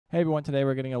Hey everyone, today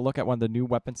we're getting a look at one of the new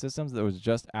weapon systems that was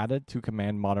just added to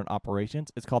Command Modern Operations.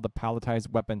 It's called the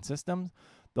Palletized Weapon System.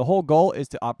 The whole goal is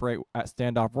to operate at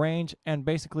standoff range and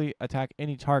basically attack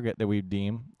any target that we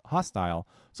deem hostile.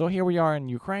 So here we are in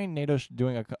Ukraine, NATO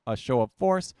doing a show of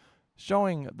force,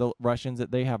 showing the Russians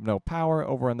that they have no power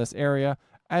over in this area.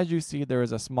 As you see, there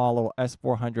is a small little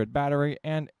S-400 battery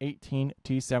and 18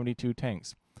 T-72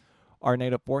 tanks. Our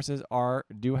NATO forces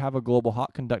do have a global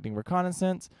hawk conducting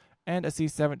reconnaissance and a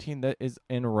C-17 that is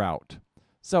en route.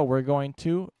 So we're going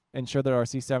to ensure that our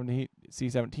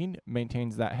C-17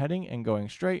 maintains that heading and going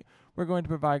straight. We're going to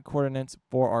provide coordinates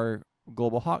for our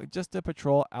global hawk just to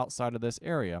patrol outside of this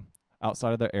area,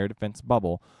 outside of the air defense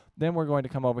bubble. Then we're going to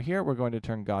come over here. We're going to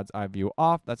turn God's eye view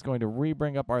off. That's going to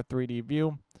bring up our 3D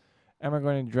view. And we're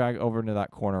going to drag over into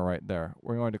that corner right there.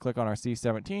 We're going to click on our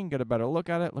C-17, get a better look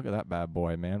at it. Look at that bad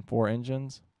boy, man. 4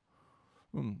 engines.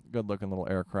 Good looking little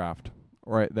aircraft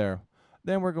right there.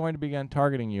 Then we're going to begin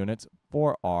targeting units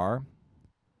for our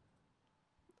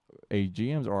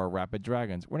AGMs or our Rapid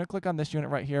Dragons. We're going to click on this unit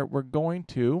right here. We're going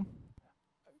to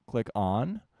click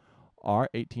on our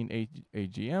 18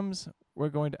 AGMs. We're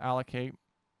going to allocate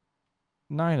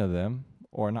 9 of them,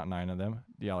 or not 9 of them,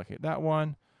 deallocate that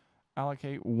one,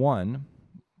 allocate 1.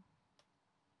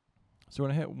 So we're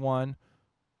going to hit 1.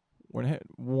 We're going to hit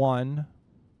 1.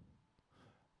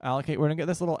 Allocate. We're going to get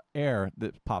this little error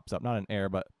that pops up. Not an error,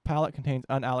 but pallet contains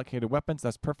unallocated weapons.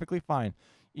 That's perfectly fine.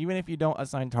 Even if you don't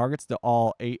assign targets to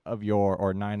all 8 of your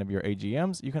or 9 of your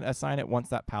AGMs, you can assign it once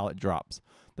that pallet drops.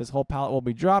 This whole pallet will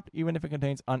be dropped even if it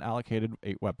contains unallocated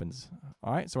 8 weapons.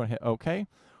 All right, so we're going to hit OK.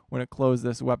 We're going to close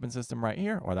this weapon system right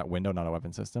here, or that window, not a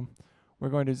weapon system. We're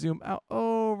going to zoom out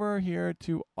over here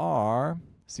to our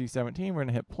C-17. We're going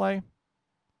to hit play.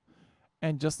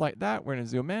 And just like that, we're going to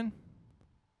zoom in.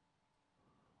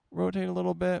 Rotate a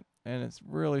little bit, and it's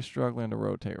really struggling to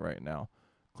rotate right now.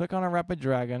 Click on a Rapid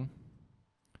Dragon.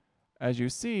 As you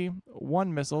see,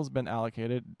 1 missile's been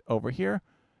allocated over here.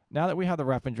 Now that we have the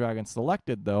Rapid Dragon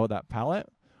selected, though, that pallet,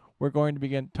 we're going to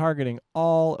begin targeting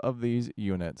all of these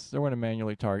units. So we're going to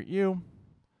manually target you.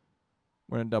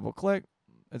 We're going to double click.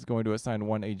 It's going to assign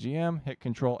 1 AGM. Hit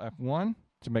Control F1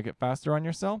 to make it faster on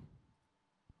yourself.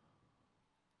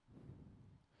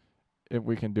 If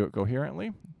we can do it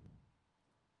coherently.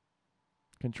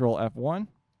 Control F1.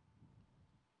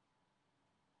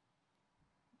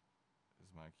 Is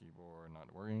my keyboard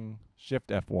not working? Shift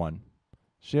F1.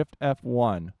 Shift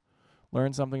F1.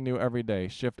 Learn something new every day.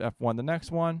 Shift F1 the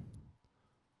next one.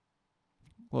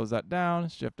 Close that down.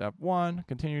 Shift F1.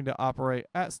 Continue to operate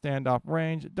at standoff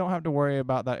range. Don't have to worry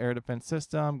about that air defense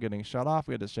system getting shut off.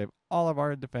 We had to shape all of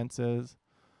our defenses.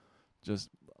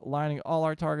 Just lining all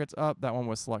our targets up. That one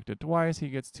was selected twice. He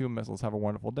gets 2 missiles. Have a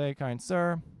wonderful day, kind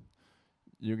sir.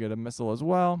 You get a missile as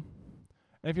well.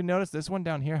 And if you notice, this one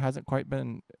down here hasn't quite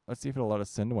been... Let's see if it'll let us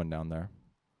send one down there.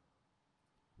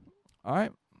 All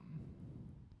right.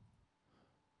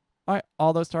 All right,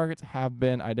 all those targets have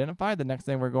been identified. The next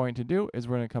thing we're going to do is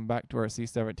we're going to come back to our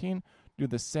C-17, do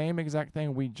the same exact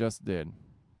thing we just did.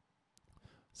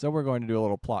 So we're going to do a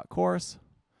little plot course.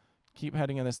 Keep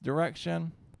heading in this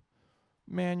direction.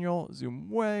 Manual, zoom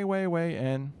way, way, way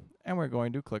in. And we're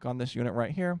going to click on this unit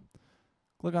right here.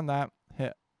 Click on that.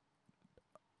 Hit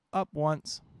up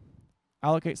once,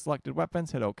 allocate selected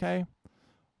weapons, hit OK.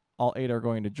 All 8 are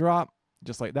going to drop,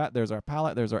 just like that. There's our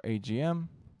pallet, there's our AGM.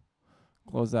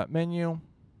 Close that menu.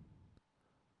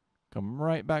 Come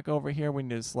right back over here. We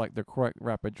need to select the correct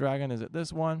Rapid Dragon. Is it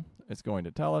this one? It's going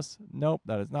to tell us, nope,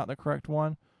 that is not the correct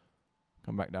one.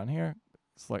 Come back down here,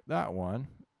 select that one,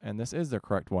 and this is the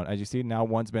correct one. As you see, now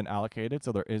 1's been allocated,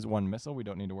 so there is 1 missile. We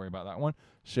don't need to worry about that one.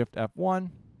 Shift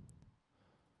F1.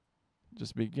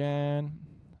 Just begin.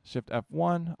 Shift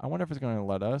F1. I wonder if it's going to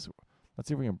let us. Let's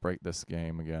see if we can break this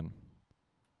game again.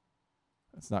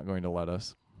 It's not going to let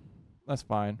us. That's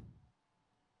fine.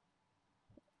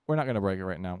 We're not going to break it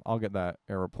right now. I'll get that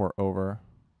error report over.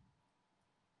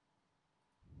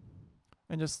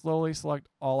 And just slowly select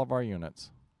all of our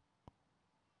units.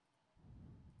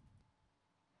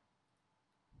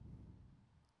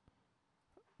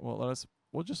 Well,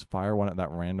 we'll just fire one at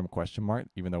that random question mark,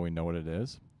 even though we know what it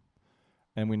is.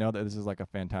 And we know that this is like a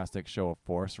fantastic show of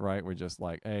force, right? We're just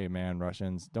like, hey, man,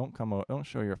 Russians, don't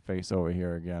show your face over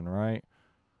here again, right?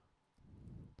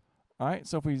 All right,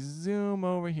 so if we zoom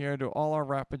over here to all our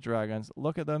Rapid Dragons,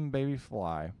 look at them, baby,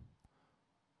 fly.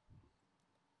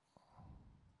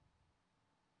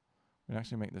 We can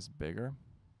actually make this bigger.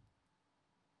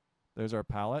 There's our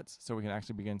pallets, so we can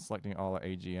actually begin selecting all our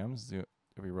AGMs. If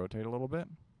we rotate a little bit.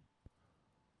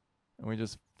 And we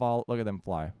just follow, look at them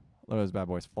fly. Look at those bad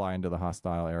boys fly into the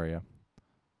hostile area.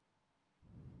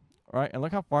 right? And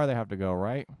look how far they have to go,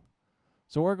 right?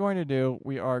 So what we're going to do,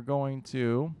 we are going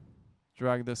to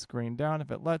drag this screen down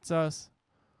if it lets us.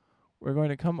 We're going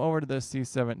to come over to this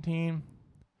C-17,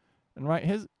 and right,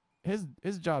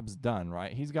 his job's done,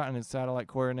 right? He's gotten his satellite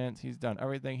coordinates. He's done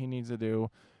everything he needs to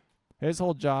do. His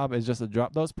whole job is just to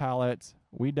drop those pallets.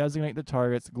 We designate the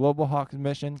targets. Global Hawk's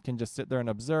mission can just sit there and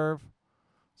observe.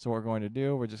 So what we're going to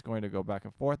do, we're just going to go back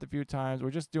and forth a few times.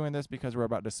 We're just doing this because we're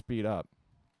about to speed up,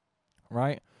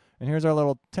 right? And here's our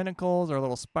little tentacles, our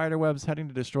little spider webs heading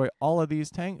to destroy all of these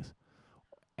tanks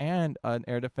and an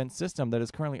air defense system that is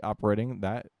currently operating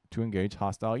that to engage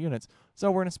hostile units.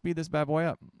 So we're going to speed this bad boy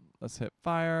up. Let's hit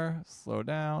fire, slow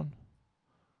down.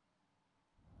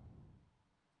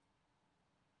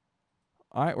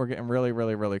 All right, we're getting really,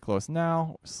 really, really close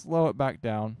now. Slow it back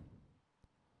down.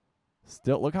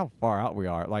 Still, look how far out we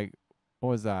are. Like, what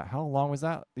was that? How long was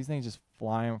that? These things just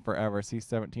flying forever.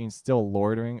 C-17 still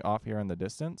loitering off here in the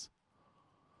distance.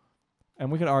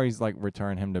 And we could always, like,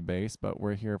 return him to base, but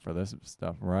we're here for this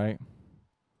stuff, right?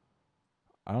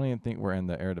 I don't even think we're in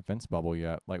the air defense bubble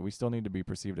yet. Like, we still need to be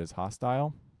perceived as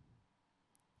hostile.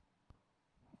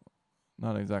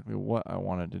 Not exactly what I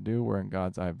wanted to do. We're in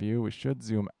God's eye view. We should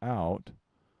zoom out.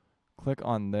 Click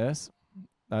on this.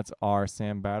 That's our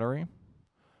SAM battery.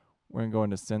 We're going to go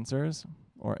into sensors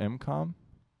or MCOM.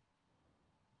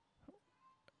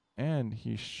 And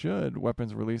he should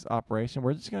weapons release operation.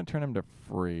 We're just going to turn him to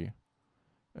free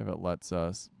if it lets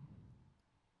us.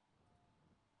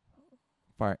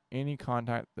 Fire any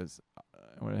contact that's,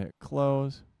 I'm going to hit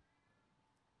close.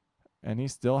 And he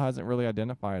still hasn't really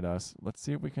identified us. Let's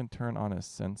see if we can turn on his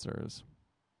sensors.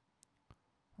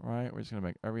 All right, we're just going to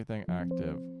make everything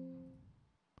active.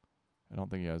 I don't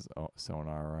think he has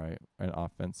sonar, right? And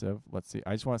offensive. Let's see.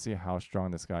 I just want to see how strong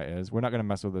this guy is. We're not going to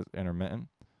mess with this intermittent.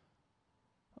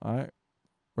 All right.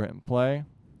 We're in play.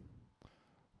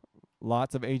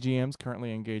 Lots of AGMs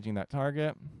currently engaging that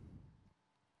target.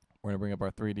 We're going to bring up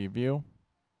our 3D view.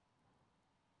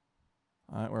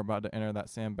 All right. We're about to enter that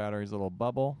SAM battery's little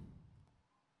bubble.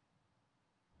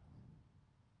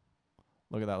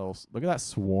 Look at that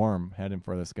swarm heading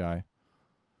for this guy.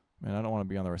 Man, I don't want to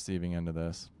be on the receiving end of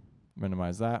this.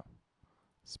 Minimize that.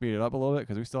 Speed it up a little bit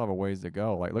because we still have a ways to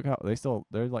go. Like, look how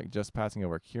they're like just passing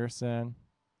over Kherson.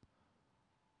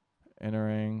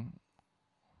 Entering.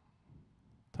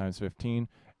 Times 15.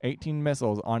 18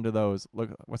 missiles onto those.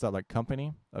 Look, what's that, like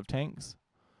company of tanks?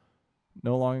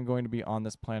 No longer going to be on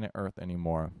this planet Earth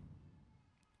anymore.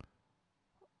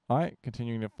 All right,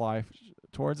 continuing to fly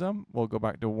towards them. We'll go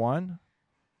back to 1.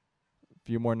 A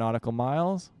few more nautical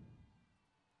miles.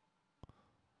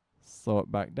 Slow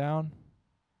it back down.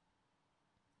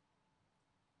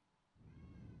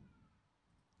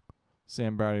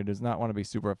 SAM battery does not want to be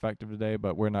super effective today,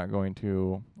 but we're not going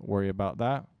to worry about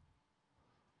that.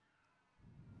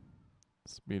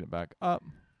 Speed it back up.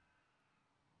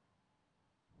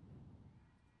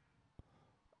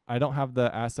 I don't have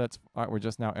the assets. All right, we're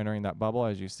just now entering that bubble,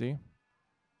 as you see.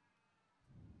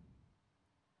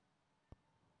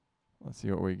 Let's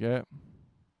see what we get.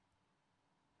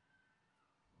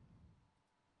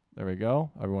 There we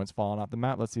go. Everyone's falling off the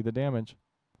map. Let's see the damage.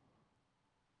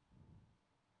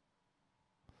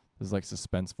 This is like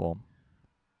suspenseful.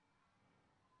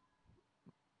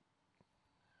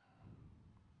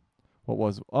 What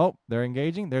was... Oh, they're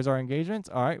engaging. There's our engagements.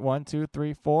 All right, 1, 2,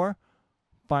 3, 4.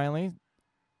 Finally.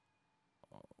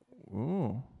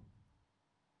 Ooh.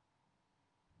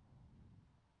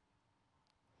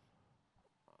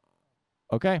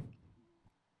 Okay.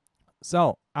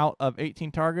 So, out of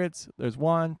 18 targets, there's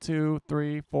 1, 2,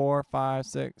 3, 4, 5,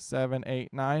 6, 7, 8,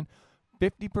 9.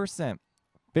 50%.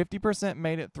 50%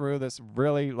 made it through this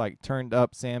really like turned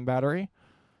up SAM battery.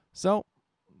 So,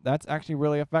 that's actually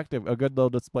really effective. A good little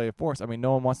display of force. I mean,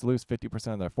 no one wants to lose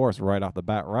 50% of their force right off the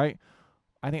bat, right?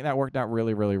 I think that worked out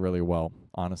really, really, really well,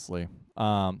 honestly.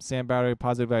 SAM battery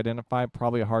positively identified,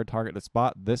 probably a hard target to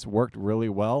spot. This worked really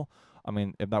well. I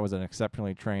mean, if that was an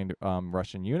exceptionally trained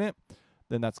Russian unit,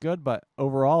 then that's good. But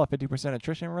overall, a 50%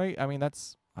 attrition rate,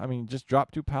 just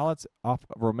drop 2 pallets off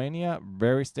Romania,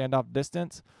 very standoff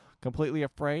distance, completely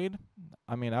afraid.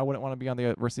 I mean, I wouldn't want to be on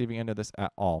the receiving end of this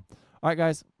at all. All right,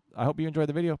 guys, I hope you enjoyed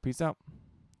the video. Peace out.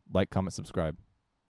 Like, comment, subscribe.